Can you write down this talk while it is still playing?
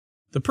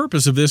The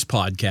purpose of this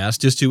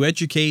podcast is to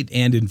educate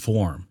and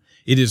inform.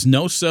 It is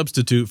no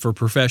substitute for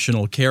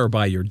professional care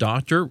by your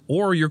doctor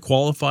or your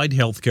qualified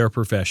healthcare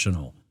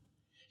professional.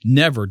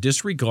 Never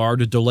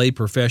disregard or delay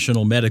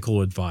professional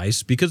medical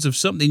advice because of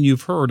something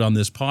you've heard on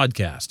this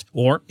podcast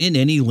or in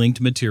any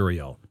linked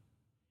material.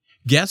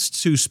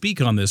 Guests who speak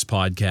on this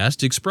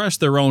podcast express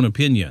their own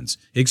opinions,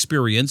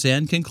 experience,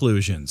 and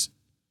conclusions.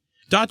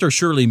 Dr.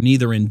 Shirley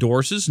neither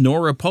endorses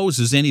nor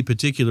opposes any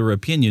particular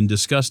opinion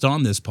discussed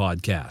on this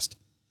podcast.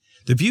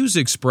 The views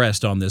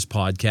expressed on this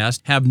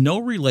podcast have no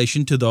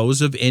relation to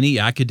those of any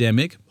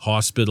academic,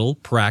 hospital,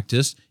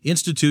 practice,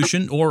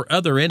 institution, or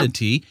other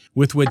entity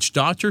with which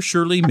Dr.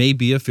 Shirley may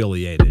be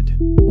affiliated.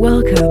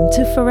 Welcome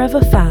to Forever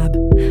Fab,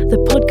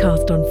 the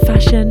podcast on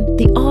fashion,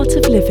 the art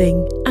of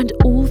living, and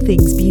all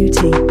things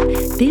beauty.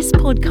 This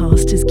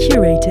podcast is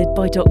curated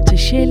by Dr.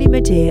 Shirley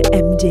Madere,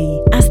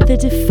 MD, as the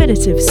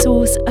definitive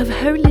source of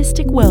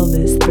holistic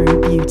wellness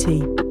through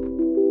beauty.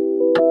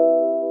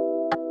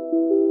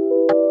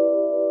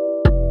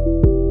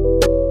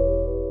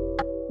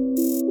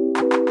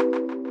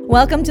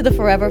 Welcome to the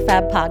Forever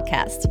Fab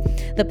podcast,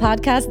 the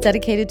podcast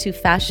dedicated to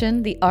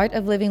fashion, the art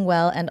of living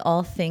well, and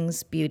all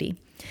things beauty.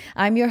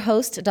 I'm your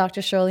host,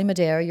 Dr. Shirley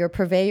Madere, your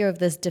purveyor of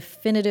this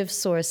definitive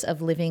source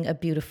of living a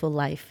beautiful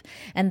life.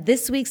 And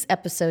this week's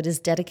episode is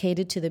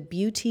dedicated to the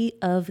beauty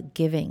of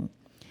giving.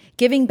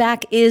 Giving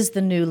back is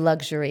the new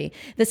luxury.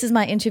 This is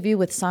my interview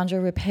with Sandra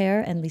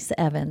Ripert and Lise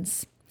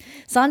Evans.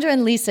 Sandra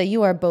and Lise,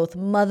 you are both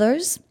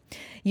mothers.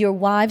 You're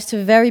wives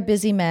to very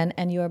busy men,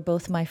 and you are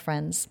both my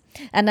friends.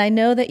 And I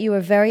know that you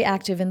are very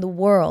active in the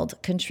world,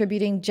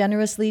 contributing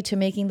generously to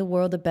making the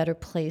world a better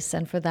place,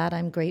 and for that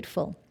I'm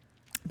grateful.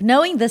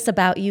 Knowing this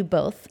about you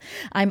both,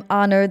 I'm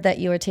honored that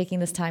you are taking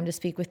this time to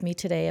speak with me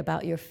today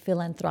about your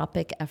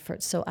philanthropic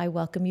efforts. So I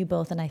welcome you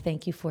both, and I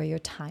thank you for your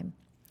time.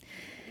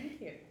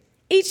 Thank you.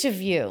 Each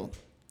of you,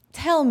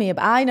 tell me,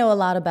 I know a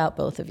lot about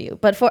both of you,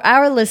 but for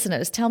our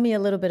listeners, tell me a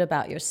little bit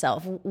about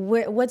yourself.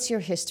 What's your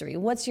history?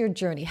 What's your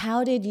journey?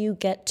 How did you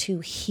get to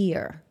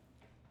here?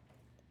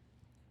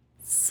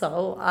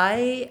 So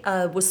I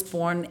was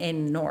born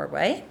in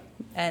Norway,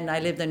 and I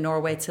lived in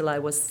Norway till I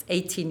was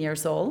 18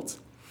 years old.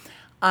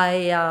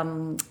 I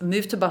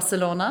moved to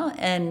Barcelona,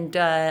 and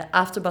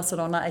after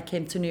Barcelona, I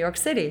came to New York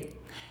City.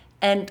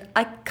 And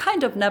I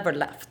kind of never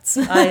left.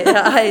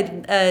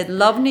 I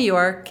love New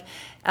York.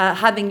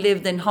 Having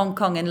lived in Hong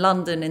Kong and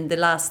London in the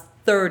last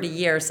 30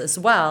 years as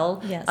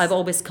well, yes. I've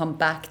always come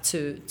back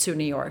to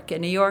New York.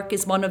 And New York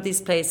is one of these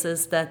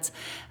places that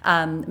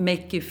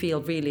make you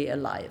feel really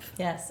alive.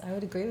 Yes, I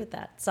would agree with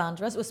that.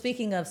 Sandra, well,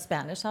 speaking of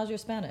Spanish, how's your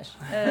Spanish?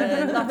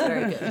 Not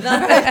very good.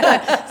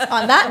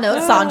 On that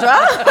note, Sandra.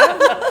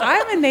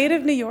 I'm a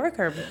native New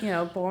Yorker,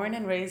 born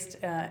and raised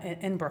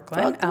in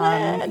Brooklyn.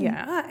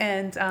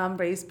 And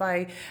raised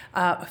by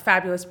a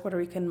fabulous Puerto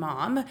Rican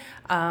mom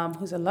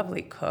who's a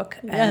lovely cook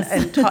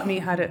and taught me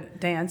how to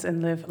dance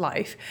and live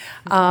life.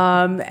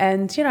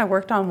 I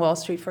worked on Wall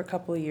Street for a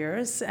couple of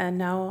years, and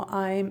now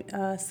I'm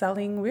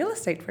selling real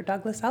estate for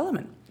Douglas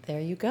Elliman. There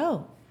you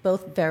go.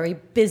 Both very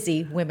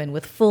busy women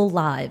with full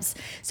lives.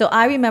 So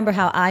I remember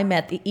how I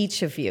met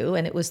each of you,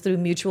 and it was through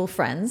mutual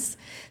friends.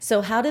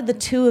 So how did the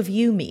two of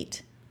you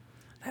meet?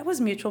 That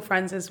was mutual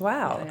friends as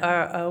well.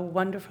 A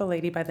wonderful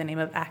lady by the name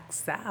of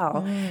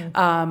Axel.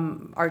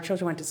 Our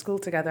children went to school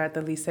together at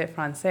the Lycée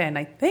Français, and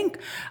I think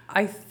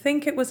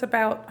it was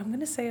about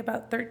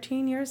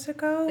 13 years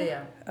ago.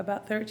 Yeah.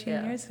 About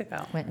 13 years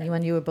ago.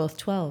 When you were both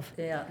 12.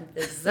 Yeah,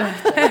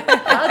 exactly.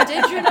 How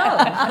did you know?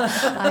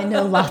 I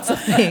know lots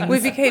of things. We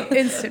became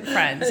instant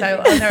friends.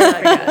 I'll never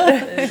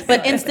forget.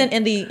 But instant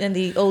in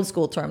the old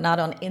school term, not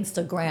on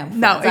Instagram friends.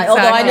 No, exactly.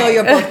 Although I know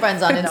you're both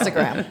friends on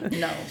Instagram.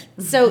 No.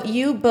 So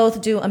you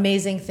both do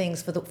amazing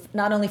things for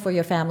not only for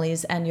your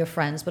families and your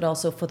friends, but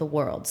also for the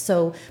world.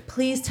 So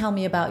please tell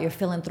me about your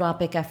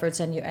philanthropic efforts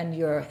and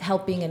your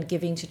helping and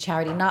giving to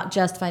charity, not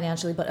just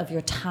financially, but of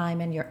your time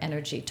and your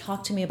energy.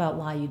 Talk to me about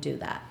why you do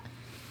that.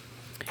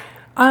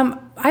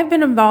 I've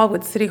been involved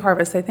with City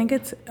Harvest. I think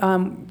it's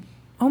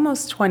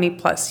almost 20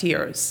 plus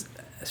years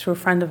through a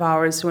friend of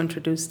ours who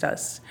introduced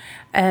us.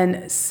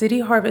 And City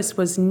Harvest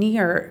was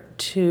near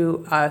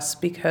to us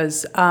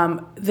because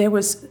there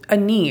was a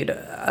need.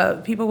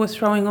 People were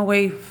throwing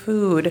away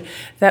food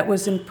that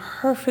was in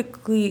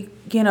perfectly,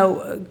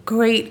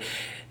 great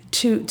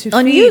to feed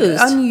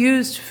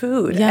unused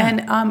food. Yeah.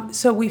 And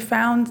so we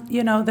found,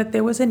 that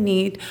there was a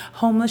need.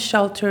 Homeless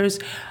shelters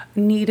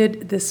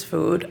needed this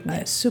food.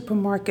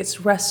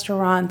 Supermarkets,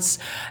 restaurants,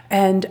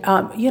 and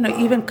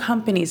even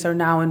companies are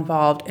now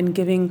involved in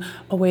giving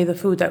away the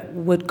food that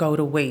would go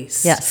to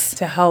waste. Yes.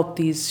 To help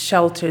these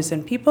shelters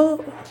and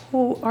people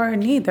who are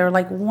in need. There are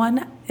like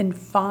 1 in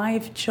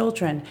 5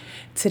 children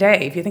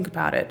today, if you think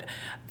about it,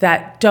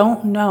 that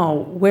don't know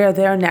where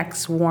their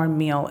next warm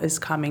meal is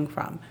coming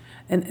from.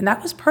 And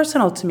that was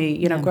personal to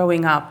me,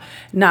 growing up,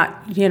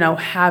 not,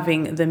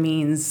 having the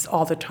means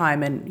all the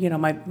time. And,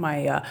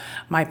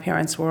 my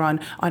parents were on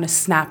a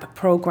SNAP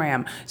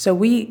program. So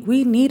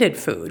we needed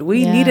food.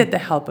 We needed the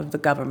help of the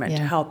government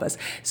to help us.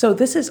 So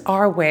this is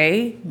our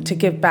way to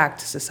give back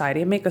to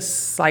society and make a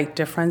slight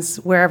difference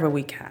wherever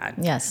we can.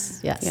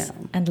 Yes.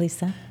 And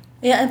Lisa?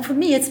 Yeah, and for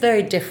me it's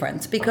very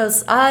different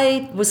because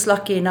I was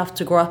lucky enough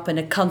to grow up in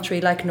a country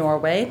like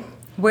Norway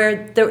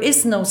where there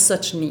is no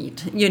such need.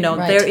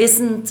 There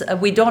isn't,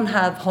 we don't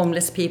have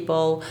homeless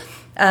people.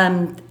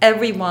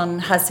 Everyone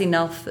has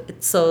enough,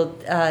 so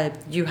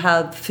you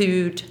have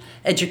food,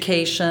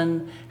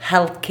 education,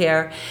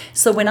 healthcare.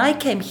 So when I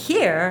came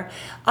here,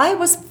 I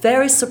was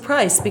very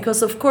surprised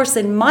because, of course,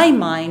 in my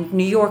mind,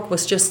 New York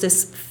was just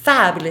this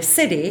fabulous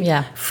city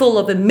full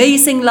of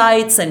amazing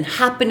lights and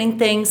happening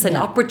things and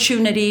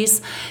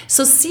opportunities.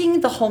 So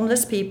seeing the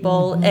homeless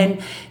people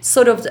and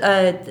sort of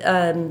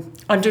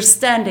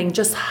understanding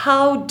just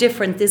how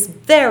different this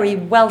very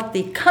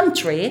wealthy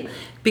country,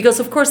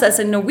 because, of course, as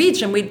a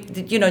Norwegian,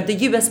 the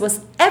U.S. was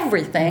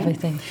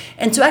everything.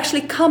 And to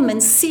actually come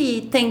and see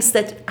things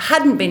that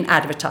hadn't been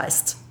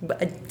advertised.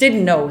 I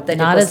didn't know that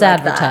Not it was as like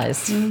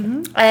advertised.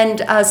 That.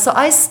 And so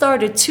I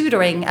started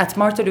tutoring at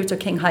Martin Luther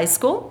King High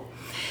School.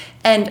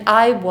 And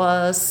I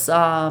was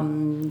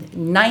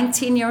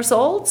 19 years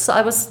old, so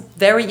I was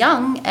very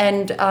young,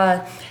 and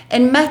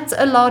met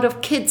a lot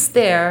of kids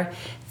there,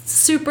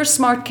 super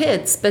smart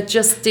kids, but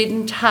just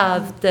didn't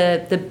have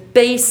the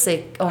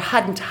basic, or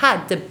hadn't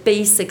had the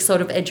basic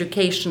sort of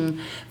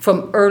education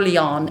from early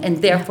on,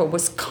 and therefore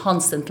was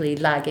constantly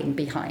lagging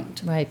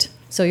behind. Right.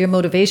 So your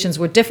motivations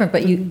were different,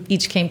 but you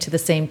each came to the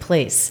same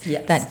place.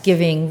 Yes. That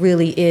giving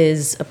really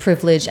is a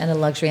privilege and a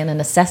luxury and a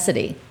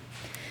necessity.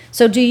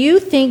 So do you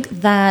think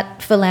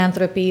that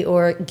philanthropy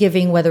or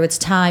giving, whether it's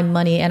time,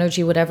 money,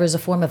 energy, whatever, is a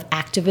form of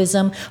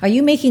activism? Are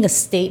you making a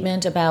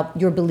statement about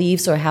your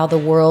beliefs or how the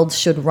world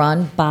should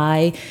run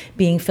by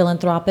being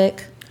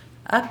philanthropic?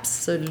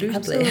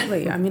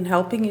 Absolutely. I mean,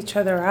 helping each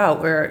other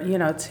out. Where,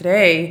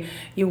 today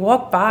you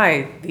walk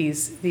by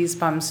these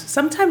bums.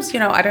 Sometimes,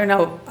 I don't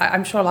know,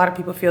 I'm sure a lot of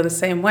people feel the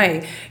same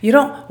way. You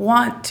don't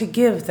want to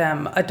give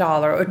them $1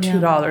 or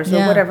 $2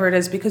 or whatever it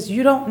is, because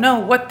you don't know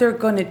what they're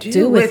going to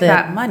do with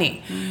that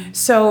money.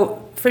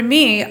 So for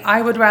me,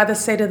 I would rather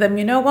say to them,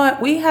 you know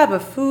what? We have a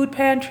food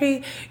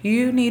pantry.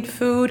 You need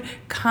food.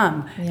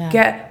 Come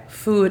get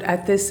food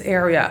at this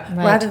area,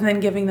 rather than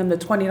giving them the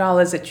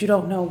 $20 that you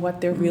don't know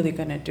what they're really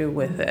going to do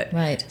with it.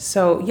 Right.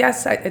 So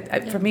yes,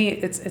 for me,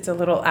 it's a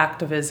little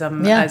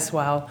activism as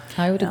well.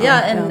 I would agree.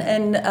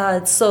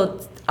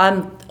 So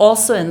I'm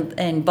also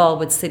involved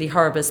with City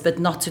Harvest, but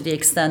not to the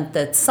extent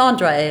that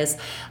Sandra is.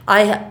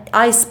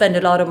 I spend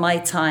a lot of my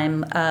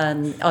time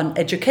on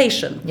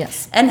education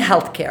and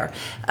healthcare.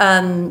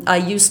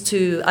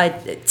 I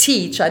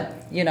teach.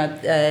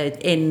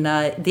 In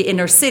the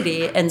inner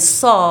city, and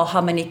saw how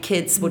many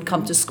kids would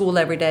come to school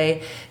every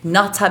day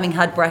not having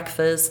had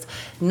breakfast,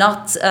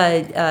 not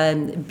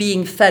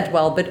being fed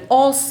well, but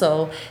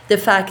also the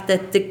fact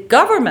that the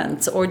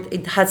government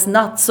it has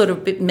not sort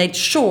of made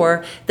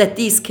sure that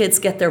these kids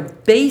get their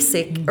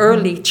basic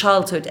early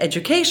childhood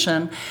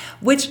education,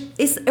 which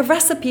is a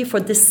recipe for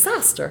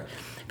disaster.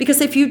 Because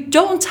if you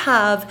don't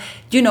have,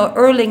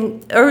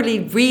 early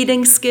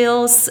reading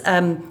skills,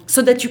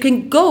 so that you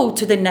can go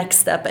to the next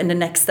step and the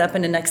next step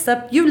and the next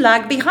step, you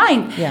lag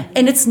behind. Yeah.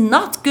 And it's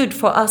not good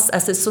for us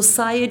as a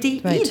society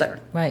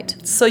either. Right.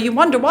 So you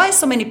wonder why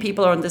so many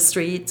people are on the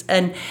street.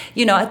 And,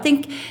 I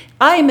think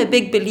I'm a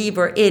big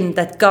believer in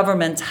that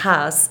government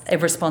has a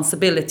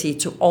responsibility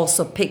to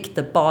also pick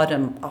the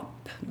bottom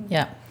up.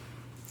 Yeah.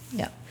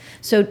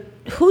 So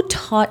who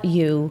taught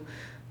you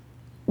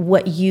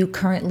what you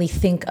currently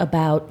think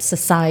about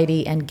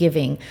society and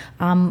giving?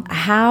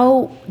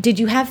 How did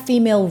you have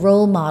female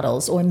role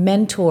models or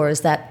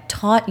mentors that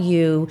taught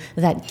you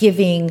that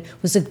giving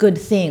was a good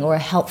thing or a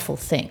helpful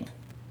thing?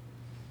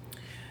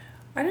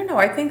 I don't know.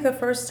 I think the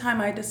first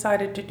time I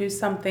decided to do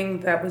something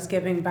that was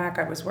giving back,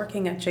 I was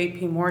working at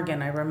J.P.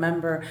 Morgan. I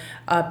remember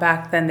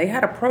back then they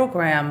had a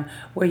program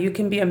where you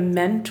can be a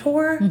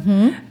mentor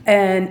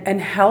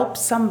and help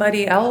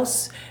somebody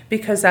else,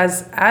 because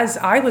as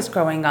I was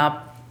growing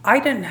up, I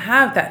didn't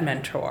have that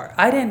mentor.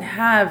 I didn't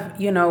have,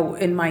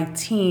 in my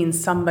teens,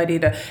 somebody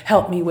to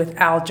help me with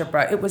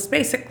algebra. It was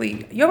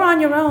basically, you're on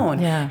your own.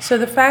 Yeah. So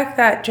the fact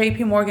that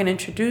J.P. Morgan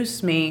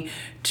introduced me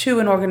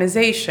to an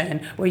organization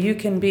where you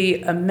can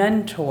be a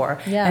mentor,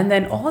 and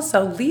then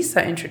also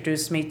Lisa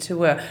introduced me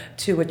to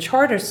a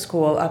charter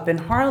school up in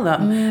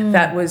Harlem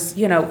that was,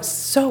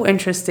 so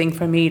interesting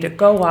for me to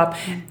go up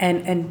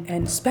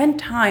and spend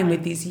time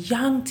with these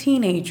young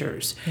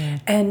teenagers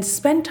and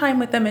spend time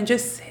with them and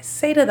just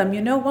say to them,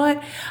 you know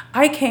what?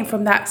 I came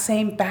from that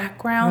same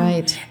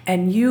background,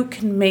 and you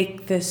can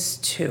make this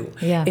too.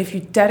 Yeah. If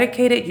you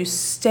dedicate it, you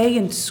stay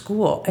in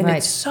school. And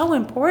it's so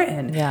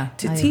important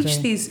to teach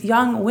these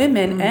young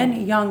women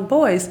and young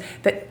boys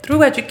that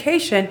through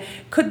education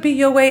could be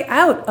your way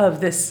out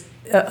of this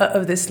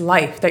of this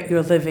life that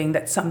you're living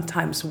that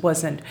sometimes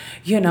wasn't,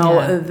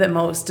 the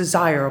most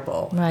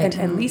desirable. Right.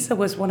 And Lisa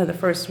was one of the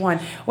first one.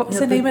 What was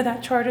the name of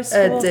that charter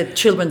school? The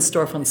Children's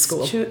Storefront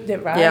School.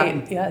 Right.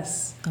 Yeah.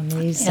 Yes.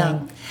 Amazing. Yeah.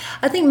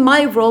 I think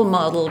my role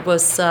model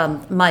was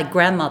my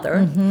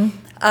grandmother.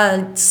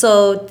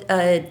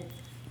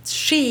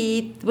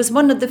 She was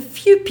one of the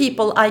few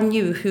people I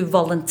knew who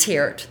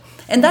volunteered.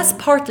 And that's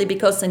partly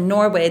because in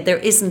Norway there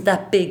isn't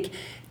that big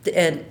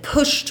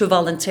push to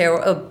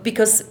volunteer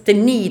because the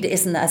need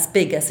isn't as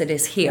big as it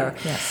is here.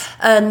 Yes.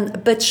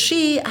 But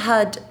she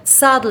had,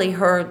 sadly,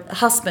 her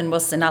husband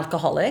was an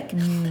alcoholic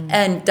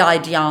and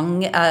died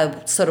young,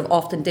 sort of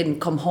often didn't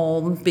come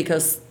home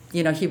because,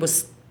 he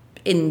was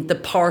in the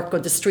park or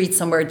the street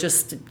somewhere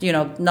just,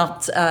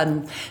 not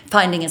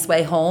finding his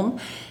way home.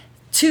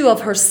 2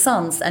 of her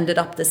sons ended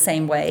up the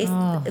same way.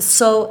 Oh.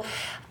 So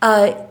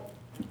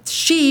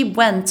she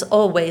went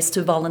always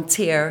to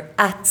volunteer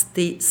at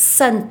the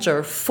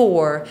center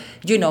for,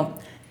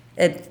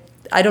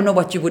 I don't know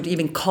what you would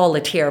even call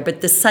it here,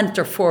 but the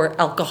Center for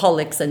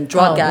Alcoholics and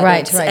Drug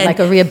Addicts. Right, like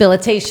a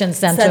rehabilitation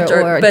center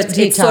or but detox,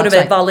 it's sort of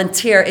a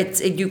volunteer.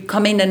 You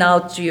come in and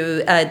out.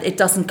 It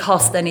doesn't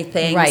cost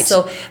anything. Right.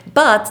 So,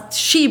 but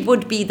she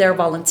would be there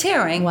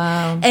volunteering.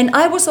 Wow. And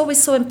I was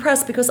always so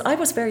impressed because I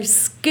was very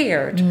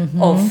scared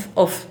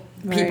of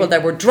people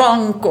that were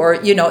drunk or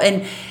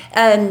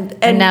and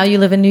now you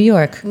live in New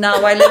York. Now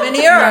I live in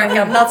New York.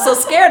 I'm not so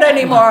scared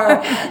anymore.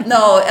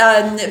 No,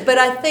 but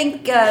I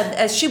think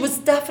she was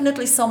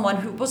definitely someone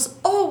who was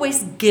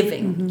always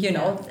giving,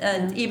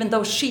 and even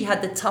though she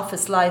had the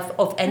toughest life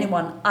of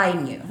anyone I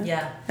knew.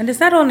 Yeah. And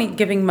it's not only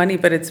giving money,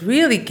 but it's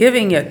really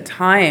giving your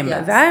time.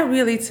 Yes. That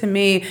really, to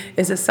me,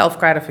 is a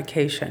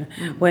self-gratification.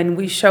 When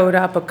we showed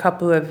up a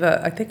couple of,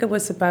 I think it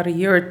was about a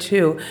year or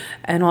 2,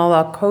 and all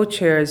our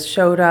co-chairs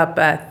showed up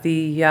at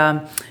the,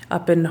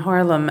 up in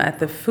Harlem at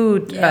the food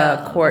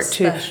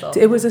court.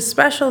 It was a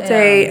special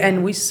day,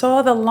 and we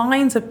saw the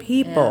lines of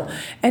people,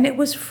 and it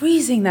was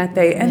freezing that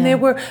day, and there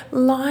were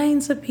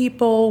lines of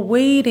people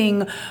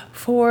waiting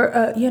for,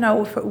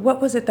 for,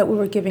 what was it that we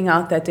were giving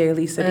out that day,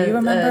 Lisa? Do you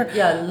remember?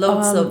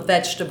 Loads of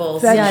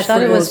vegetables. Yeah, I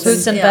thought it was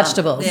fruits and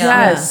vegetables.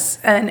 Yeah. Yes,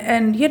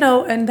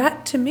 and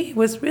that to me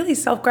was really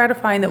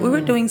self-gratifying that we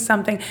were doing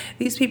something.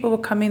 These people were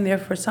coming there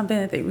for something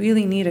that they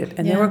really needed,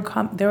 and they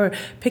were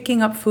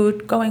picking up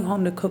food, going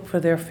home to cook for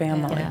their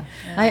family. Yeah.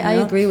 I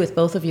agree with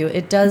both of you.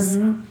 It does.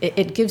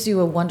 It gives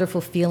you a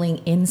wonderful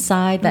feeling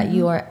inside that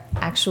you are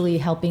actually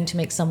helping to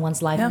make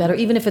someone's life better,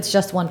 even if it's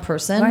just one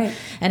person. Right.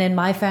 And in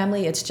my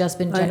family, it's just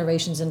been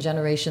generations and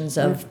generations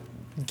of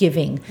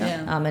giving,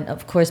 and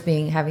of course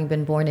having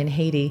been born in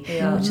Haiti,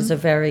 which is a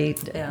very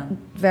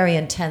very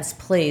intense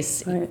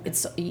place.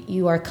 It's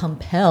you are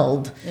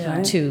compelled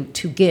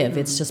to give.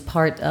 It's just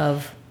part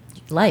of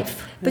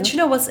life. But you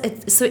know what's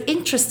so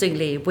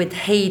interestingly with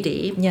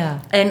Haiti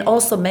and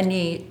also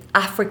many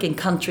African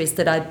countries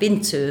that I've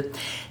been to,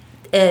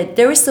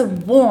 there is a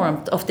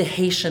warmth of the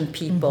Haitian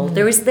people.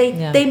 There is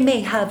they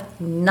may have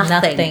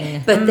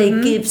nothing. But they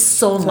give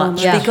so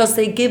much because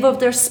they give of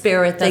their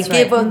spirit, they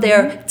give of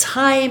their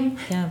time.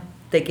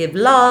 They give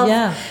love.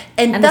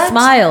 And the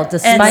smile,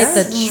 despite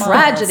the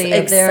tragedy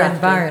of their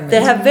environment.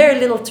 They have very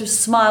little to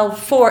smile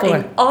for.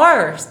 In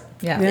ours.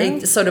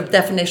 Sort of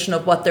definition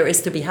of what there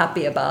is to be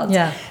happy about.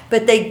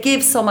 But they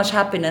give so much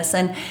happiness.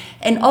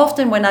 And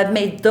often when I've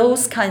made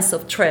those kinds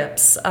of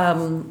trips,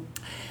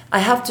 I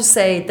have to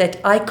say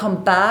that I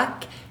come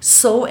back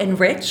so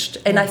enriched,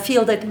 and I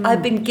feel that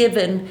I've been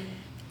given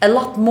a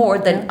lot more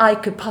than I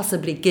could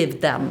possibly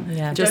give them.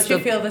 Don't you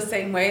feel the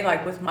same way?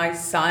 Like with my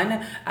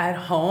son at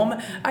home,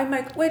 I'm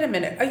like, wait a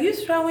minute, are you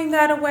throwing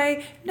that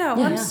away?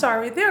 No, I'm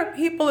sorry. There are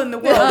people in the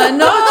world.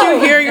 Don't you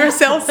hear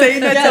yourself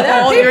saying that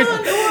to all your?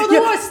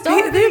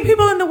 There are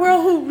people in the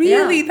world who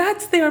really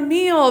that's their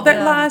meal.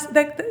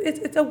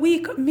 It's a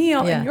week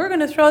meal, and you're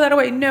going to throw that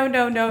away?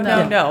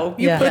 No.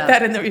 You put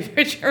that in the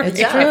refrigerator.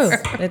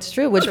 It's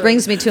true. Which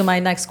brings me to my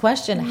next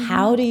question: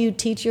 how do you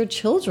teach your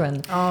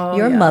children?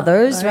 Your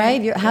mothers,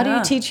 right? How do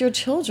you teach your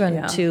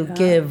children to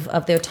give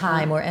of their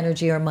time or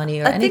energy or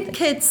money or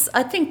anything?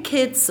 I think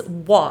kids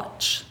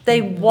watch.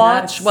 They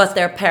watch what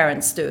their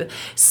parents do.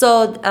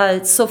 So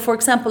for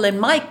example, in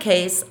my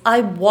case,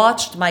 I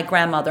watched my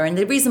grandmother. And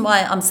the reason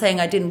why I'm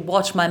saying I didn't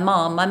watch my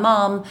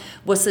mom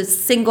was a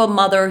single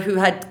mother who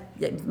had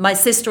my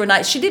sister and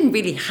I. She didn't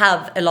really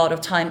have a lot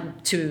of time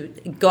to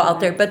go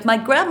out there, but my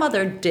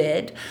grandmother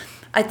did.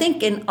 I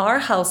think in our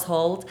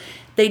household,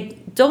 they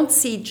don't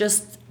see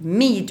just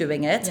me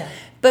doing it.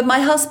 But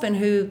my husband,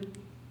 who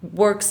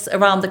works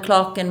around the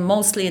clock and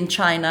mostly in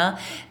China,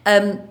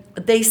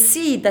 they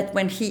see that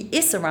when he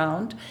is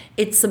around,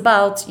 it's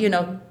about,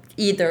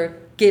 either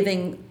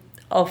giving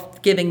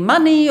of giving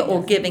money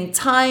or giving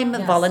time,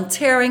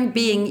 volunteering,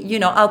 being, you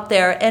know, out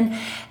there.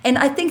 And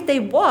I think they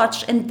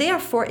watch, and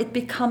therefore it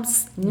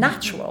becomes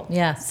natural.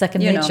 Yeah,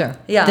 second You know, nature.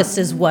 yeah. This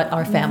is what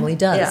our family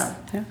does. Yeah.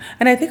 Yeah.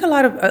 And I think a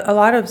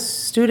lot of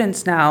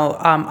students now.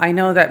 I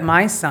know that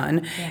my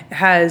son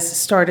has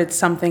started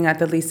something at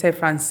the Lycée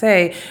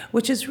Français,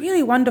 which is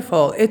really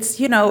wonderful. It's,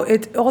 you know,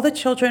 all the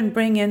children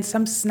bring in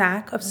some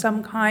snack of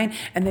some kind,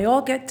 and they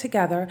all get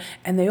together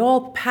and they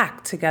all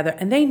pack together,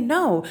 and they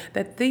know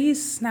that these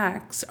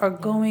snacks are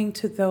going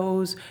to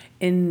those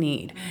in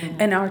need.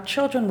 And our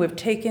children, we've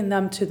taken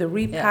them to the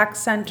repack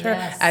center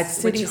at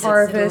City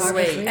Harvest,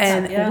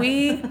 and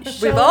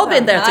We've all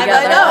been there together.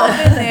 I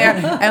know, been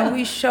there, and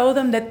we show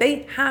them that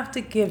they have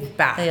to give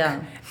back.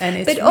 Yeah. And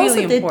it's but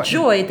really also the important.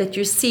 joy that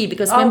you see,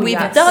 because when we've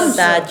yes. done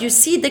that, you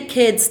see the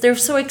kids, they're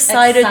so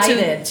excited.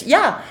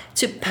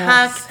 to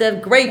pack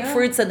the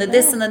grapefruits and the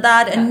this and the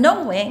that, and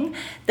knowing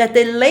that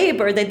the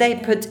labor that they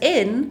put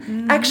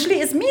in actually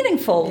is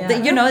meaningful.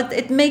 That, you know,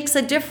 it makes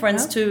a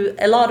difference to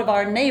a lot of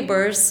our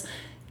neighbors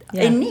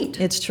in need.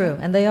 It's true,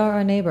 and they are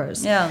our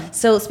neighbors. Yeah.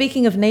 So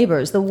speaking of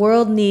neighbors, the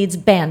world needs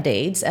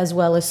Band-Aids as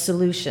well as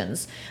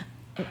solutions.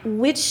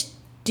 Which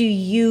do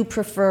you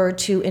prefer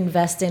to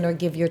invest in or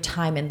give your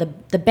time in?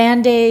 The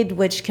Band-Aid,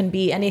 which can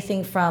be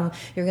anything from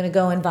you're going to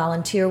go and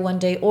volunteer one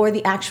day, or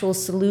the actual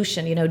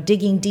solution, you know,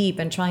 digging deep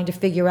and trying to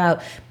figure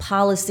out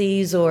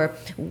policies or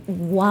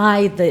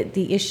why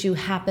the issue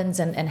happens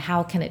and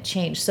how can it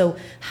change. So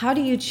how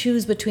do you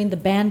choose between the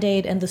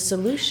Band-Aid and the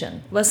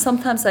solution? Well,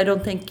 sometimes I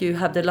don't think you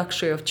have the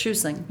luxury of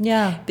choosing.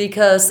 Yeah.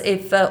 Because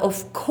if,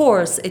 of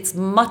course, it's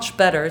much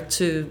better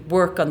to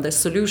work on the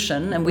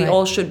solution, and we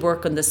all should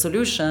work on the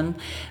solution.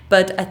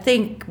 But I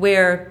think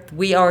where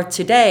we are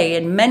today,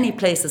 in many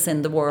places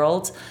in the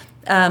world,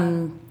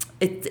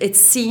 it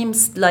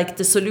seems like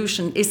the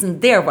solution isn't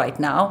there right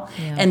now,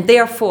 and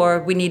therefore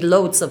we need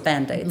loads of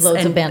Band-Aids.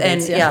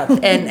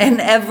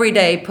 And every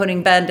day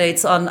putting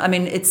Band-Aids on. I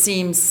mean, it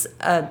seems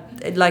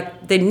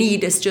like the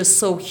need is just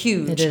so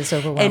huge. It is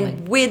overwhelming.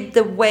 And with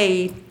the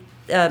way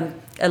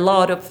a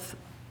lot of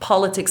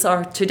politics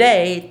are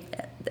today,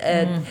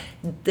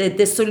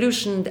 the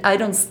solution, I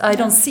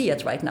don't see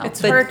it right now.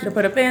 It's hard to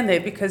put a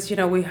Band-Aid because, you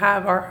know, we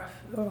have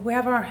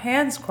our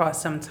hands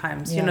crossed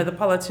sometimes. You know, the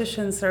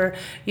politicians are,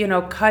 you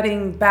know,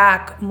 cutting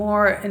back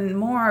more and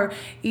more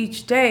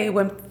each day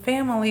when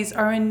families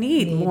are in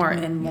need more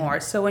and more.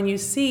 So when you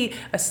see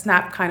a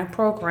SNAP kind of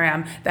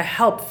program that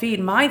helped feed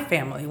my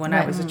family when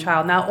I was a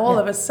child, now all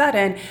of a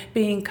sudden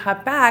being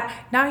cut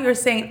back, now you're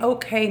saying,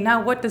 okay,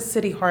 now what does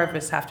City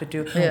Harvest have to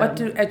do? What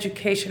do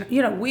education,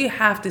 you know, we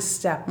have to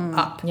step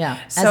up. Yeah,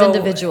 So, as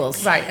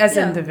individuals. Right, as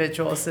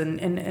individuals,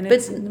 and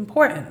it's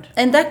important.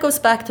 And that goes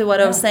back to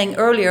what I was saying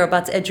earlier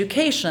about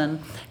education.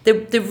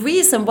 The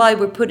reason why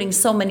we're putting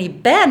so many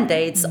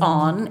Band-Aids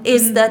on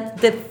is that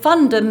the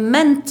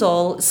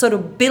fundamental sort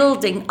of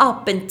building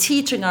up and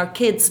teaching our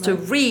kids to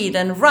read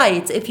and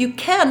write. If you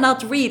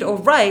cannot read or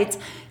write,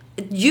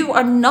 you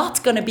are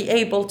not going to be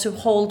able to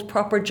hold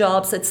proper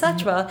jobs,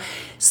 etc.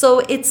 So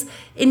it's,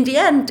 in the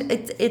end,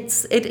 it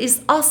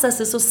is us as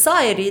a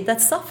society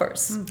that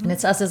suffers. And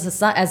it's us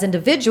as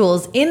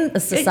individuals in a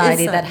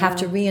society that have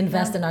to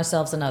reinvest in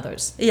ourselves and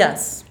others.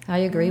 Yes. I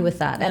agree with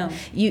that. And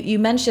you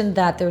mentioned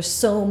that there's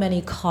so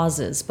many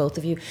causes, both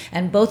of you,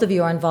 and both of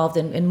you are involved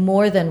in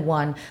more than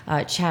one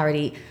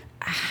charity.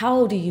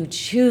 How do you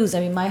choose?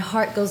 I mean, my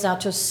heart goes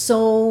out to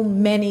so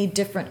many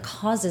different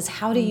causes.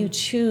 How do you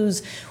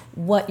choose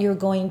what you're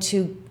going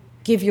to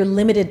give your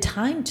limited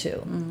time to?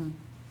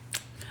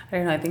 I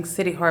don't know. I think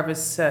City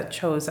Harvest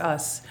chose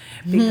us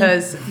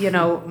because, you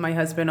know, my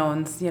husband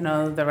owns, you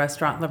know, the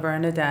restaurant Le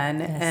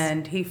Bernardin,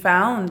 and he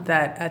found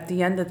that at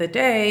the end of the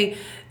day,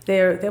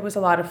 there was a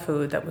lot of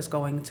food that was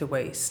going to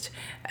waste.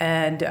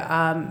 And,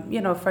 you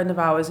know, a friend of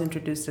ours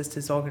introduced us to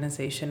this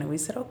organization, and we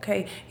said,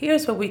 okay,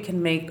 here's where we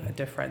can make a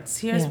difference.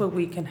 Here's where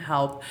we can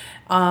help.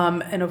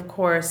 And of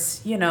course,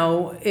 you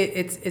know,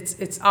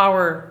 it's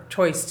our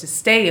choice to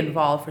stay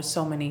involved for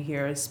so many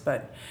years.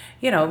 But,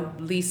 you know,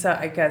 Lisa,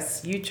 I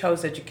guess you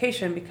chose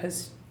education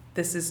because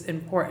this is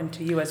important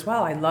to you as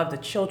well. I love the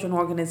children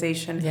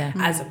organization.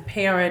 As a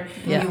parent,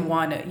 you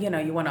want to, you know,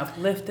 you want to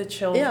uplift the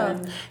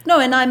children. No,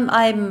 and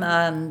I'm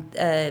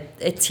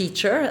a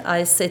teacher.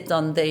 I sit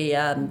on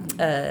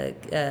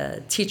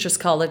the Teachers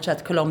College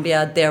at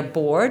Columbia, their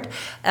board.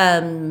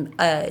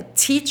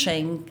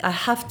 Teaching, I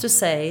have to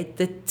say,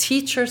 the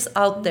teachers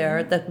out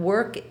there that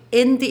work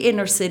in the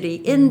inner city,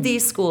 in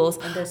these schools,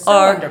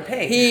 are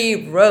underpaid.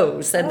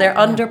 Heroes, and they're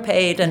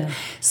underpaid. And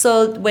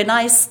so when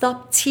I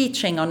stopped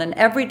teaching on an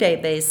everyday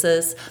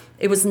basis,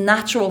 it was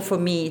natural for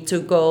me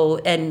to go,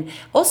 and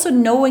also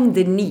knowing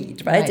the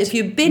need, right? If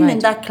you've been in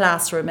that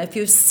classroom, if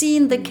you've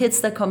seen the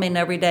kids that come in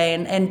every day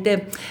and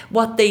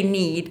what they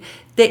need,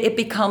 it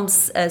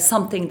becomes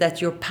something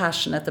that you're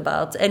passionate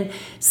about. And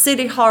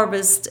City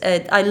Harvest,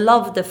 I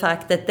love the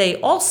fact that they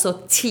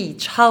also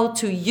teach how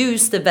to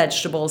use the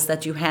vegetables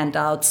that you hand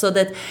out, so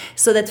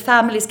that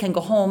families can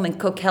go home and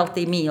cook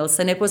healthy meals.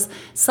 And it was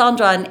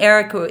Sandra and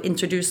Eric who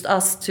introduced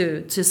us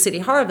to City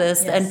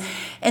Harvest. Yes.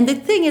 And the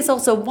thing is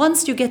also,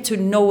 once you get to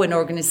know an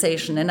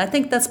organization, and I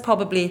think that's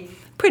probably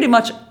pretty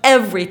much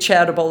every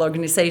charitable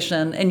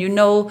organization, and you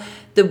know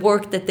the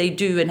work that they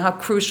do and how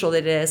crucial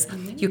it is,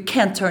 you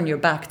can't turn your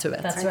back to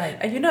it. That's right.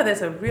 And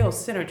there's a real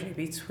synergy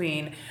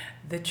between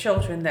the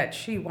children that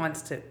she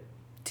wants to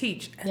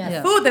teach and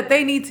the food that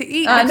they need to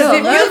eat. Because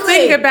if you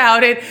think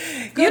about it,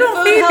 you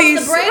don't feed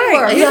these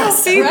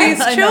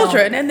these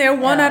children, and they're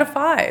 1 out of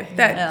 5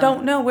 that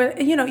don't know where.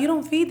 You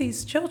don't feed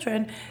these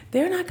children.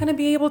 They're not going to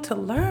be able to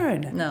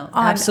learn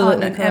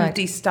on an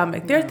empty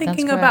stomach. They're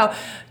thinking about,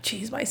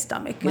 geez, my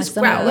stomach is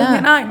growling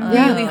and I'm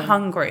really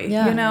hungry.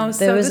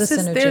 So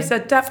there's a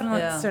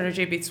definite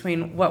synergy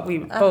between what we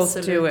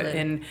both do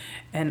and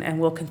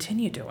will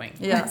continue doing.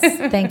 Yes.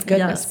 Thank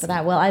goodness for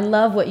that. Well, I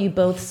love what you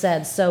both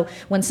said. So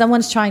when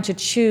someone's trying to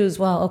choose,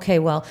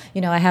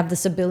 I have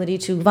this ability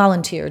to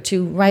volunteer,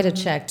 to write a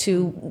check,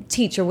 to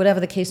teach, or whatever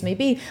the case may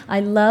be. I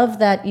love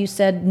that you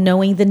said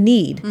knowing the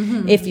need.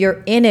 If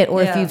you're in it,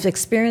 or if you've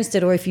experienced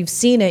it, or if you've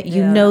seen it,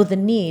 you know the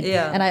need.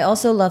 And I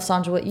also love,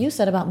 Sandra, what you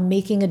said about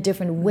making a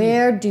difference.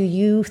 Where do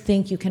you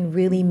think you can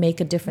really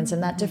make a difference?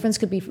 And that difference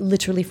could be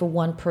literally for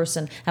one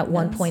person at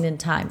one point in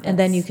time. And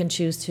then you can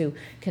choose to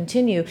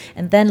continue.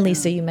 And then,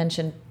 Lisa, you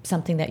mentioned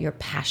something that you're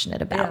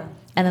passionate about.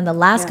 And then the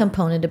last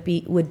component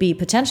would be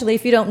potentially,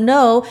 if you don't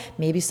know,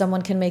 maybe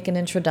someone can make an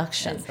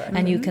introduction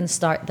and you can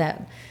start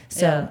that.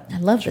 So I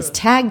love this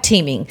tag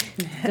teaming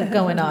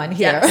going on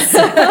here.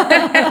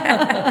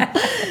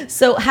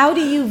 So how do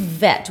you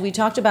vet? We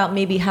talked about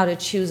maybe how to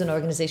choose an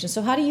organization.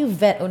 So how do you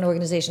vet an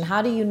organization?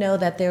 How do you know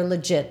that they're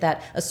legit,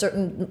 that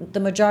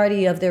the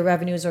majority of their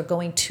revenues are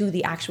going to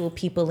the actual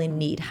people in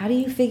need? How do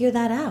you figure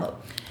that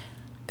out?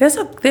 There's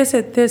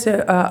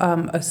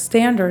a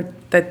standard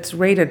that's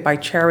rated by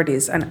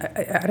charities, and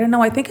I don't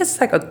know. I think it's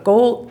like a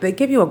gold. They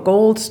give you a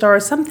gold star or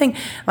something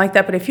like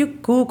that. But if you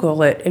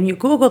Google it and you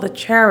Google the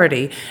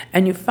charity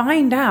and you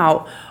find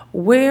out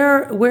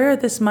where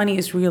this money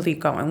is really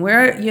going,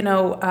 where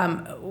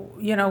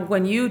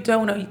when you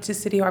donate to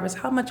City Harvest,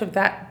 how much of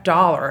that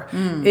dollar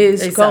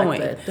is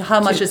going?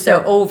 How much is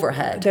their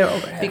overhead?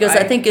 Because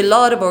I think a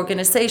lot of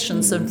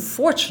organizations,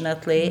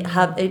 unfortunately,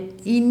 have an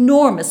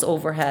enormous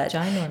overhead.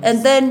 Ginormous.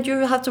 And then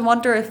you have to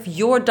wonder if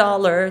your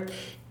dollar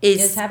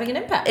is having an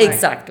impact.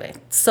 Exactly.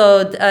 Right.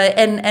 So,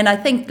 and I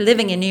think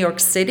living in New York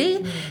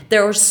City,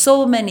 there are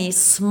so many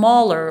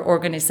smaller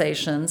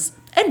organizations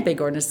and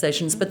big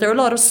organizations, but there are a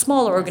lot of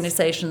smaller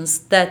organizations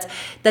that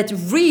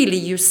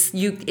really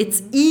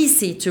it's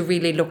easy to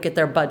really look at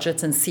their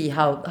budgets and see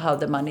how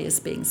the money is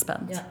being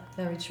spent. Yeah,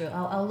 very true.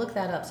 I'll look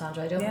that up,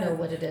 Sandra. I don't know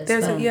what it is.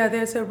 There's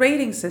a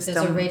rating system.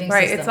 There's a rating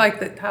right. system. It's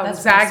like how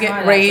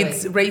Zagat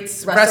rates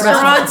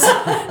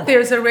restaurants.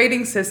 There's a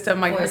rating system.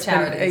 My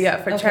husband,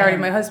 for charity.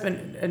 My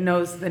husband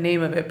knows the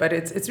name of it, but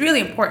it's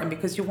really important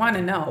because you want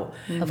to know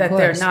that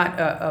they're not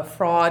a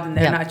fraud and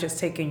they're not just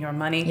taking your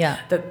money,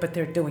 but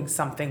they're doing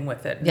something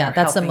with it. Yeah,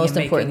 that's the most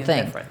important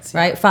thing,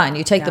 right? Fine,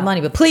 you take the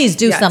money, but please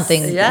do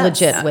something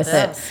legit with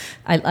it.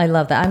 I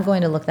love that. I'm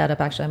going to look that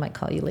up. Actually, I might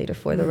call you later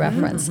for the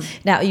reference.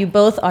 Now, you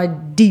both are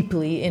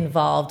deeply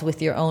involved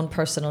with your own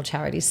personal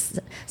charities.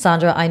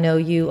 Sandra, I know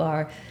you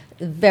are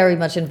very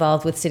much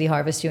involved with City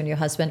Harvest, you and your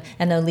husband.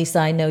 And then Lisa,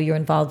 I know you're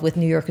involved with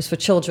New Yorkers for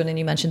Children, and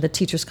you mentioned the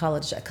Teachers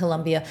College at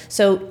Columbia.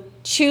 So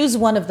choose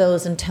one of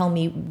those and tell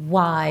me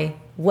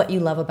what you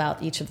love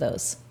about each of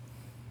those.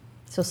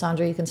 So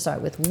Sandra, you can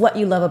start with what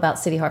you love about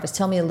City Harvest.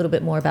 Tell me a little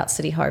bit more about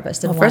City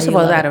Harvest and why first you of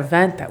all, love that it.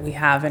 event that we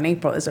have in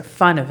April is a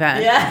fun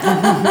event.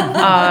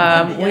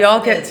 Yeah. We all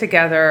get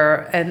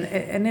together,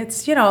 and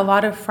it's a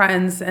lot of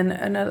friends,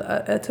 and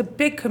it's a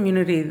big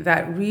community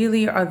that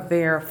really are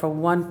there for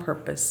one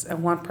purpose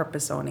and one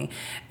purpose only,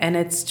 and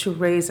it's to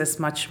raise as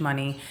much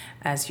money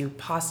as you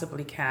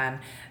possibly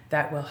can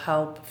that will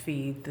help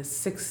feed the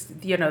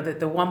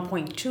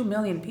 1.2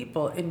 million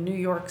people in New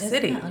York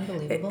City. Isn't that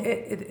unbelievable?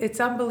 It's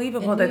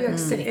unbelievable in New York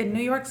City. In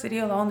New York City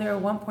alone, there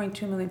are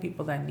 1.2 million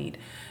people that need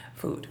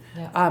food.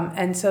 Yeah.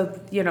 And so,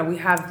 we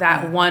have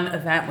that one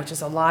event, which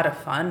is a lot of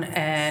fun,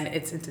 and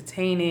it's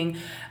entertaining,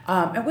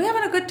 and we're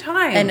having a good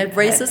time. And it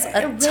raises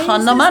a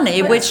ton of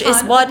money, which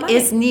is what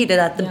is needed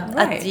at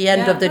the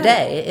end of the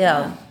day.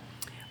 Yeah.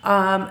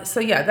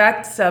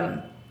 That's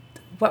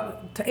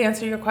to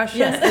answer your question.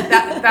 Yes.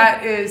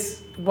 that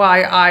is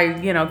why I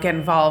get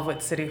involved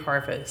with City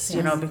Harvest.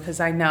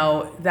 Because I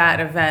know that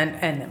event,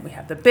 and then we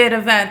have the bid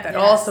event that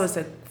also is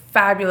a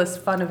fabulous,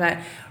 fun event,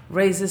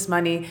 raises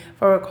money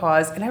for a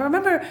cause. And I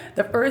remember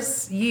the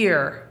first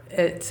year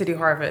at City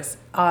Harvest,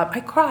 I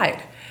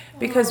cried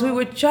because we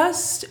were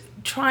just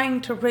trying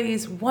to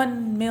raise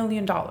 $1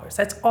 million.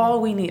 That's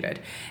all we needed.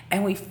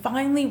 And we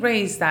finally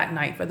raised that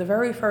night for the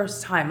very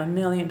first time $1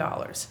 million.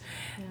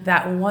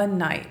 That one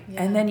night.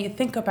 And then you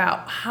think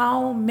about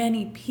how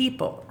many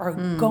people are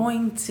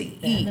going to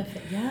eat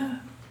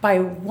by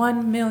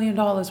 $1 million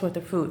worth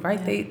of food, right?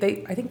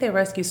 I think they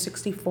rescue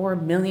 64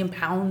 million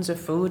pounds of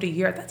food a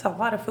year. That's a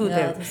lot of food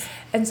there.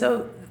 And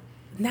so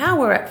now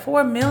we're at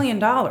 $4 million.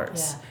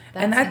 That's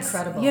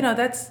incredible.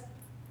 That's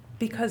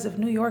because of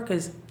New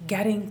Yorkers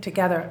getting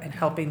together and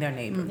helping their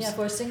neighbors. Yeah,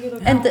 for a singular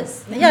and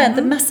cause. and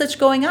the message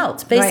going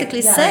out,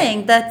 basically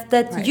saying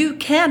that you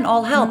can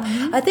all help.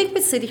 I think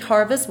with City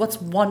Harvest,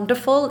 what's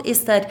wonderful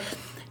is that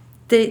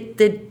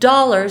the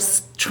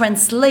dollars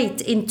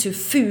translate into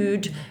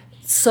food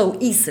so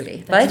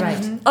easily,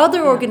 right?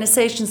 Other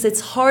organizations,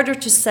 it's harder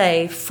to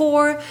say,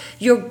 for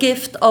your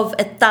gift of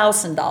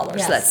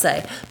 $1,000, let's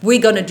say,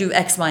 we're going to do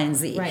X, Y, and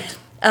Z.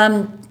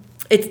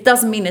 It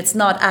doesn't mean it's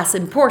not as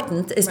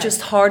important. It's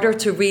just harder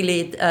to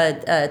really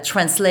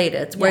translate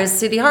it. Whereas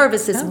City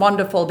Harvest is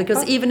wonderful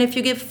because even if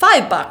you give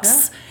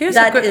 $5, here's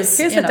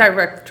a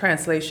direct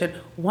translation.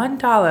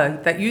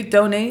 $1 that you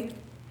donate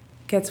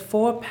gets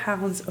 4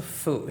 pounds of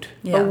food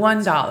for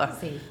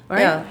 $1.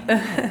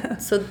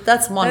 Right? So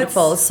that's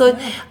wonderful.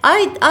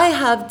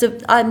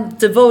 I'm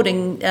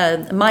devoting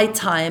my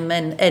time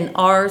and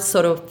our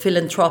sort of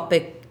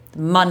philanthropic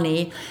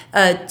money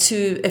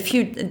to a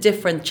few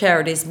different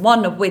charities,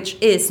 one of which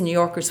is New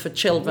Yorkers for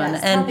Children.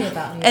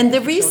 And the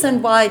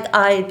reason why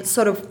I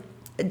sort of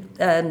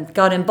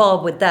got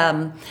involved with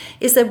them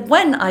is that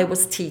when I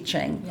was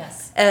teaching,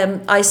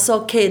 I saw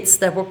kids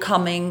that were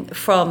coming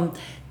from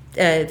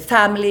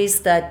families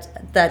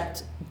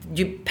that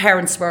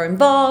parents were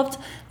involved.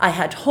 I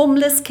had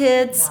homeless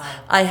kids.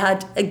 I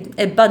had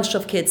a bunch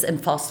of kids in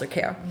foster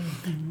care.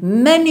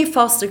 Many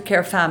foster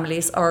care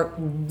families are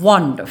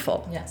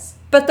wonderful.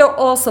 But there are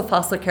also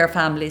foster care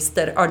families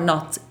that are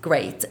not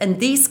great. And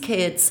these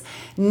kids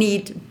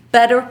need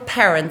better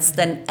parents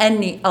than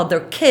any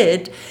other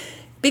kid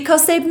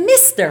because they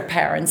miss their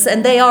parents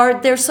and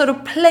they're sort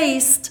of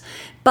placed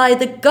by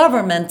the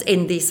government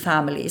in these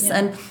families.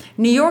 And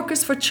New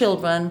Yorkers for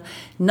Children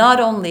not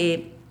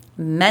only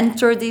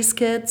mentor these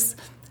kids,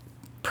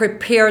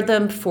 prepare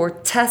them for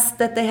tests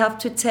that they have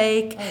to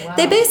take.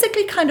 They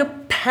basically kind of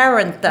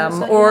parent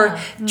them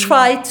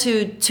try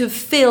to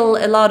fill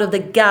a lot of the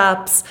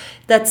gaps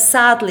that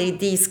sadly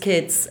these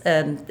kids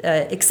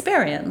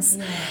experience.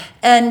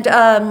 And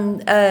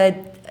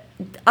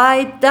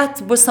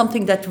that was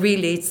something that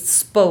really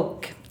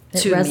spoke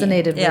to me. It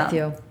resonated with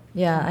you.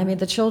 I mean,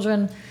 the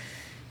children,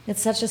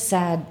 it's such a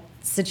sad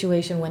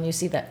situation when you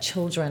see that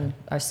children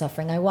are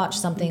suffering. I watched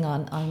something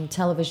on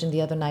television the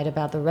other night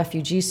about the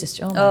refugee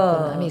system.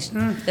 Oh my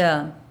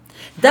goodness.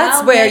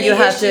 That's where you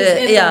have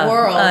to in the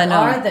world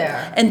are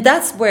there. And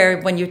that's where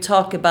when you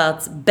talk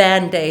about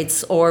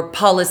band-aids or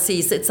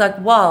policies, it's like,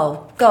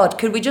 wow, God,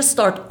 could we just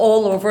start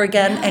all over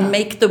again and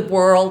make the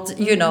world,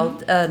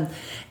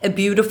 a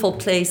beautiful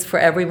place for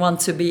everyone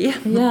to be?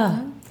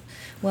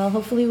 Well,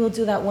 hopefully we'll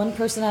do that one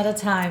person at a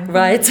time.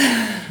 Right.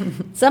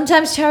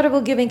 Sometimes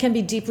charitable giving can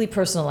be deeply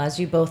personal, as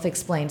you both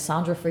explained.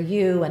 Sandra for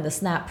you and the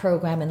SNAP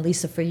program, and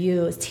Lisa for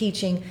you is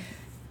teaching.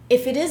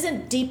 If it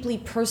isn't deeply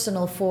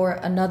personal for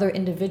another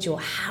individual,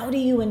 how do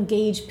you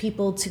engage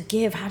people to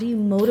give? How do you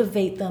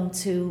motivate them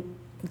to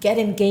get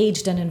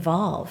engaged and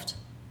involved?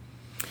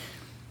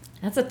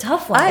 That's a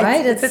tough one,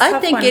 right? I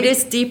think it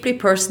is deeply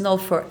personal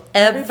for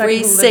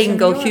every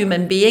single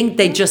human being.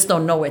 They just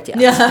don't know it yet.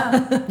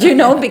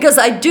 Because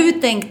I do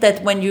think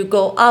that when you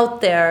go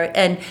out there,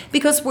 and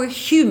because we're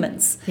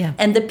humans,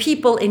 and the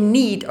people in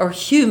need are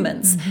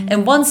humans,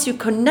 and once you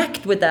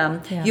connect with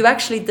them, you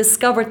actually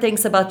discover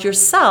things about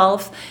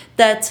yourself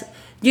that,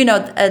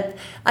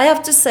 I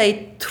have to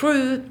say,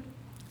 through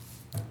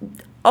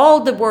all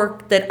the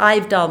work that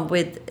I've done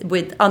with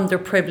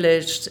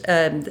underprivileged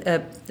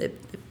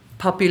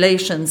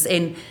populations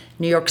in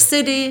New York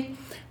City,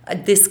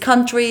 this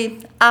country,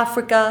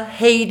 Africa,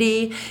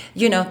 Haiti,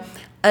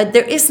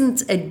 there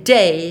isn't a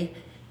day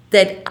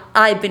that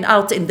I've been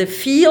out in the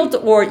field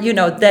or,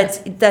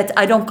 that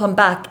I don't come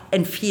back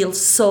and feel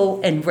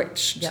so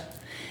enriched.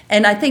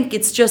 And I think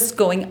it's just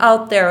going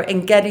out there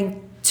and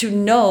getting to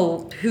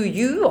know who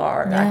you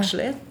are,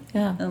 actually.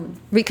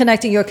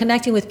 Reconnecting. You're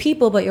connecting with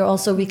people, but you're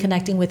also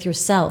reconnecting with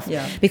yourself.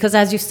 Because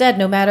as you said,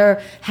 no matter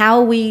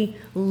how we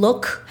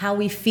look, how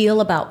we feel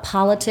about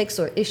politics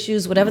or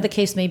issues, whatever the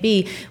case may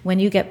be, when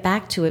you get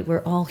back to it,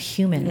 we're all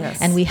human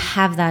and we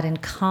have that in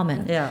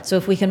common. So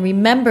if we can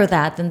remember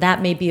that, then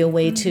that may be a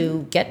way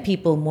to get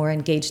people more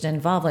engaged and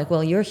involved. Like,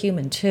 well, you're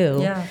human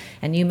too.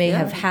 And you may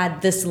have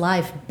had this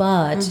life,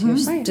 but you're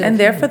still and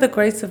there, for the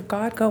grace of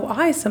God go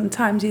I.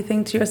 Sometimes you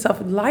think to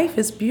yourself, life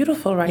is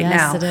beautiful now.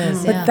 Yes, it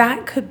is. But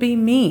that could be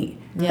me.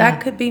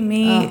 That could be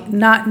me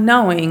not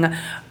knowing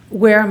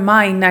where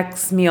my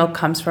next meal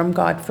comes from.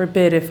 God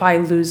forbid if I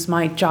lose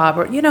my job,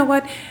 or you know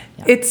what,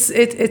 it's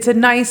a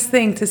nice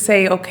thing to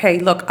say, okay,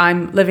 look,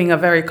 I'm living a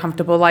very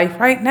comfortable life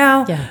right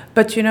now,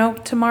 but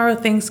tomorrow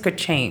things could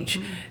change.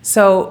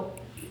 So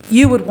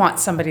you would want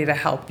somebody to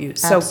help you.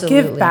 So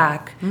Absolutely. give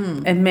back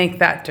and make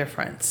that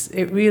difference.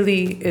 It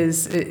really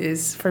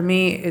is for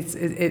me,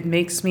 it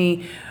makes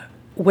me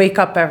wake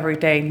up every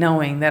day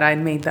knowing that I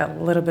made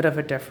that little bit of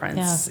a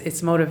difference. Yeah.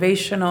 It's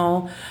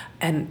motivational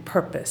and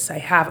purpose. I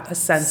have a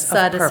sense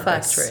Satisfactory. of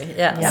purpose.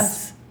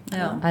 Yes.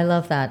 Yeah. I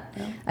love that.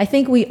 I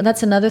think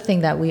that's another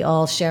thing that we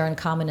all share in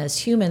common as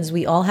humans.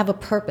 We all have a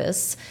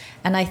purpose.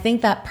 And I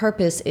think that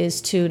purpose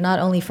is to not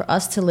only for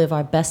us to live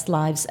our best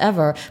lives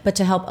ever, but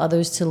to help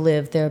others to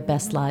live their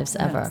best lives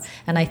ever.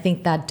 And I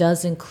think that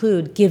does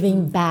include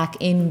giving back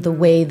in the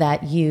way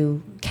that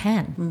you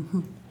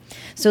can.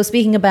 So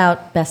speaking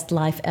about best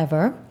life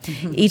ever,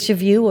 each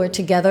of you or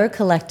together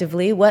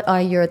collectively, what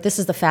are your, this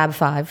is the Fab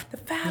Five. The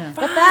Fab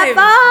Five. The Fab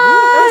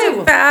Five!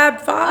 Those are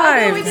Fab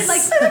Fives. We did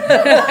like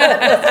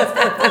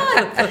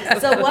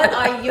So what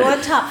are your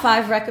top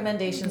 5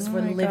 recommendations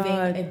for living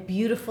a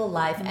beautiful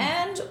life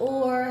and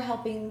or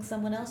helping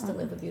someone else to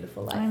live a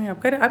beautiful life? I mean,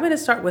 I'm gonna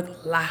start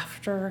with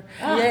laughter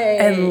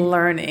and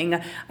learning.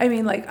 I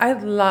mean, like, I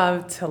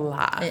love to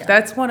laugh. Yeah.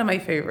 That's one of my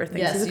favorite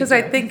things Yes, because you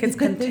I do. think it's You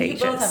both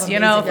contagious. have You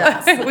know,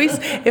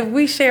 amazing if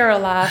we share a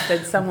laugh,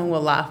 then someone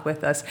will laugh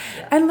with us.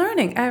 And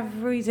learning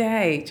every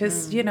day,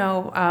 just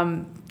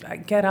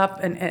get up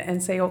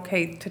and say,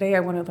 okay, today I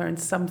want to learn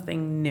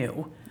something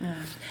new.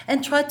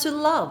 And try to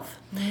love,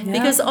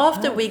 because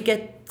often we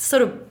get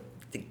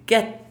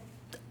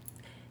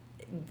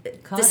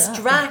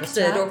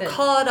distracted or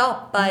caught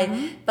up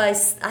by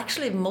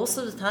actually most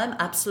of the time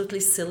absolutely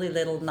silly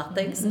little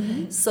nothings.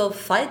 So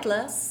fight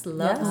less,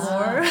 love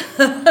more.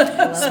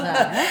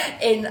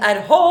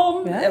 At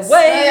home,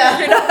 away.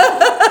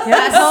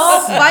 At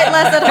home, fight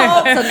less at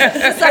home. So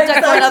subject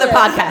for another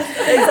podcast.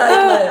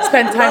 Exactly.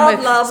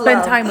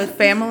 Spend time with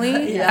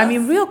family. Yes. I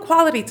mean, real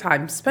quality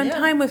time. Spend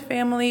time with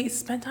family.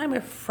 Spend time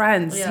with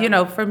friends. Yeah. You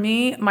know, for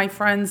me, my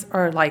friends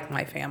are like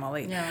my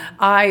family. Yeah.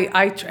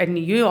 And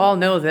you all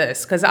know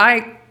this because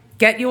I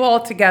get you all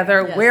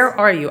together. Yes. Where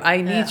are you?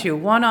 I need you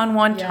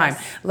one-on-one Yes. time.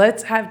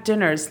 Let's have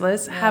dinners.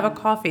 Let's have a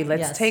coffee.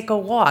 Let's take a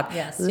walk.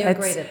 Yes, you're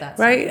great at that.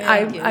 Right?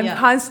 Thank you. I'm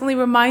constantly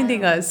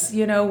reminding us,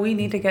 we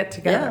need to get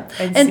together.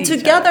 And see each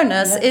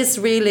togetherness other. is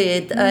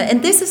really,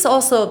 and this is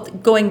also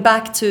going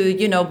back to,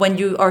 when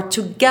you are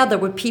together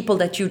with people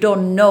that you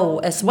don't know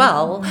as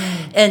well,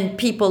 and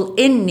people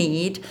in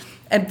need.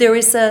 And there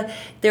is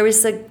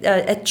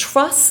a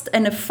trust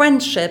and a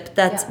friendship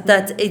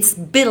that is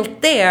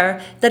built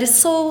there that is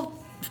so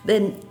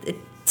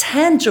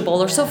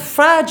tangible or so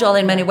fragile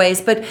in many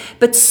ways, but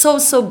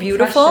so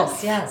beautiful.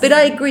 Precious, yes. But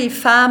I agree,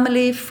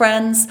 family,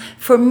 friends.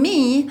 For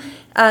me,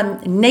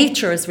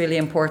 nature is really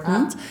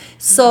important.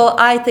 So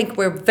I think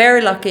we're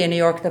very lucky in New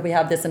York that we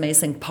have this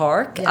amazing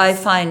park. Yes. I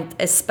find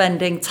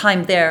spending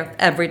time there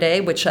every day,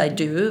 which I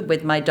do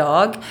with my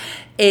dog,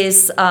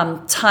 is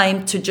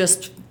time to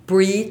just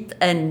breathe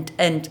and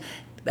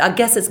I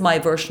guess it's my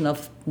version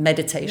of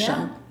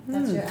meditation.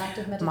 That's your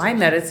active meditation. My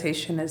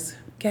meditation is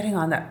getting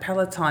on that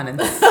Peloton and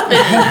so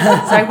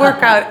I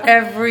work out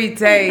every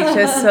day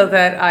just so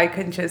that I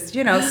can just,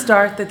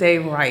 start the day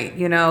right,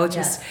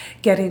 just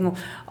getting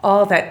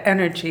all that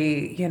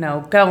energy,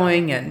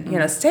 going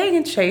and, staying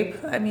in shape.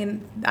 I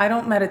mean, I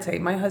don't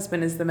meditate. My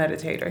husband is the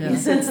meditator. He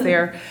sits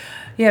there,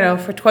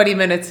 for 20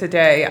 minutes a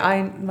day.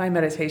 My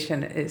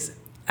meditation is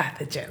at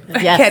the gym,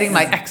 getting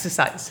my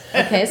exercise.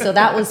 Okay, so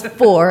that was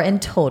 4 in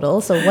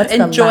total. So what's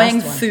Enjoying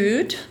the last one?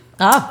 food.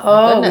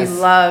 Oh, we goodness.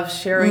 love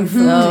sharing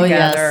food together.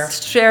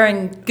 Yes.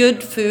 Sharing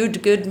good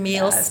food, good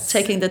meals, Yes.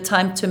 taking the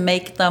time to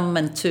make them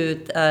and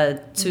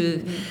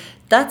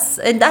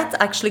that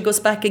actually goes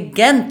back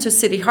again to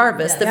City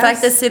Harvest. The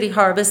fact that City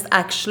Harvest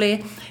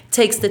actually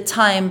takes the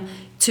time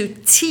to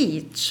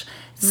teach.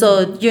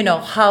 So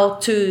how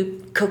to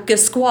cook a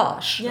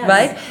squash,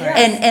 right?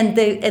 Yes.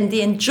 And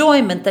the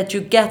enjoyment that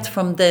you get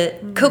from the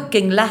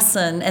cooking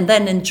lesson, and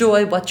then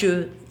enjoy what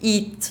you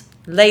eat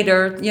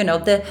later.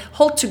 The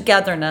whole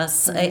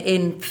togetherness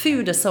in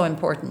food is so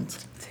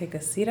important. Take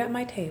a seat at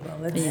my table.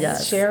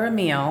 Let's share a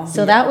meal.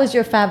 So that was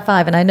your Fab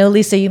Five. And I know,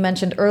 Lisa, you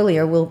mentioned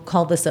earlier, we'll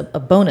call this a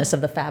bonus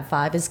of the Fab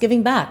Five, is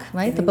giving back,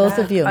 right? The both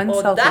of you.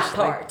 Oh, that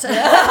part.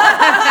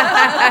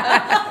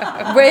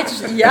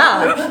 Which,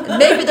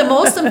 maybe the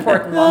most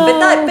important one.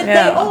 But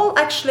they all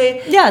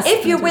actually,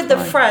 if you're with a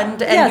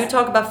friend and you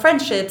talk about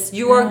friendships,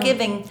 you are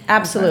giving.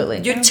 Absolutely.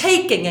 You're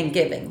taking and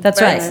giving.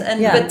 That's right.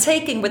 But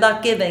taking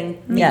without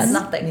giving means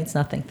nothing. Means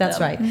nothing. That's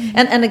right.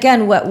 And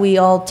again, what we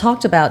all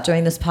talked about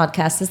during this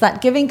podcast is that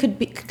giving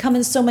could come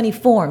in so many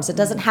forms. It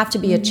doesn't have to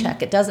be a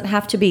check. It doesn't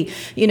have to be,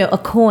 a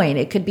coin.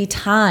 It could be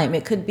time.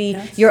 It could be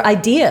your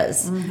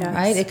ideas,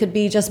 right? It could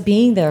be just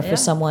being there for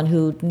someone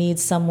who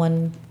needs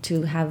someone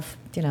to have,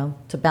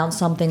 to bounce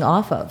something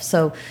off of.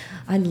 So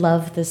I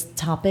love this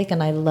topic,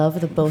 and I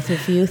love the both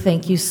of you.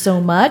 Thank you so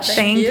much.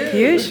 Thank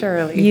you,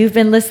 Shirley. You've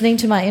been listening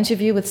to my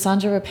interview with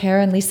Sandra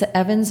Ripert and Lise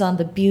Evans on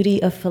the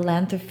beauty of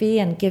philanthropy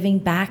and giving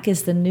back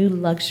is the new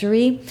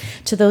luxury.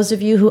 To those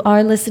of you who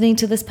are listening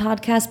to this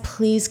podcast,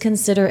 please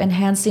consider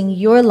enhancing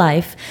your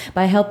life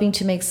by helping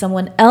to make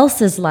someone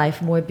else's life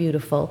more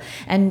beautiful.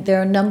 And there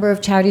are a number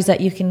of charities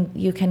that you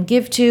can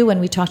give to. And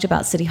we talked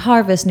about City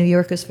Harvest, New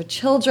Yorkers for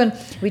Children.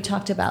 We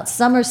talked about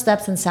Summer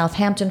Steps in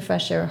Southampton,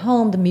 Fresh Air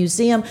Home, the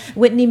museum,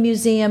 Whitney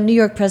Museum, New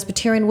York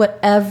Presbyterian,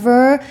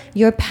 whatever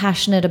you're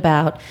passionate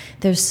about,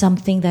 there's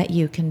something that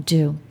you can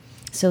do.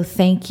 So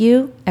thank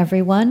you,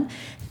 everyone.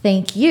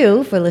 Thank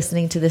you for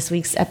listening to this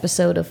week's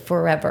episode of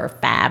Forever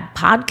Fab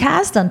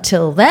Podcast.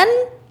 Until then,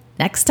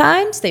 next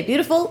time, stay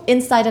beautiful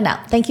inside and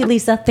out. Thank you,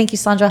 Lisa. Thank you,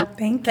 Sandra.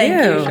 Thank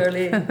Thank you. you,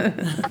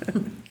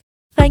 Shirley.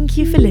 Thank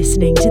you for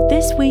listening to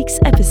this week's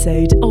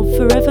episode of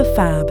Forever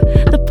Fab,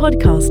 the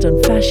podcast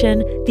on fashion,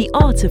 the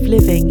art of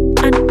living,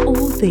 and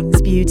all things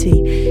beauty,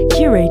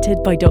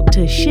 curated by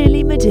Dr.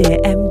 Shirley Madere,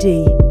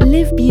 MD.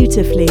 Live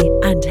beautifully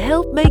and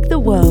help make the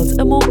world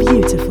a more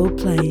beautiful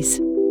place.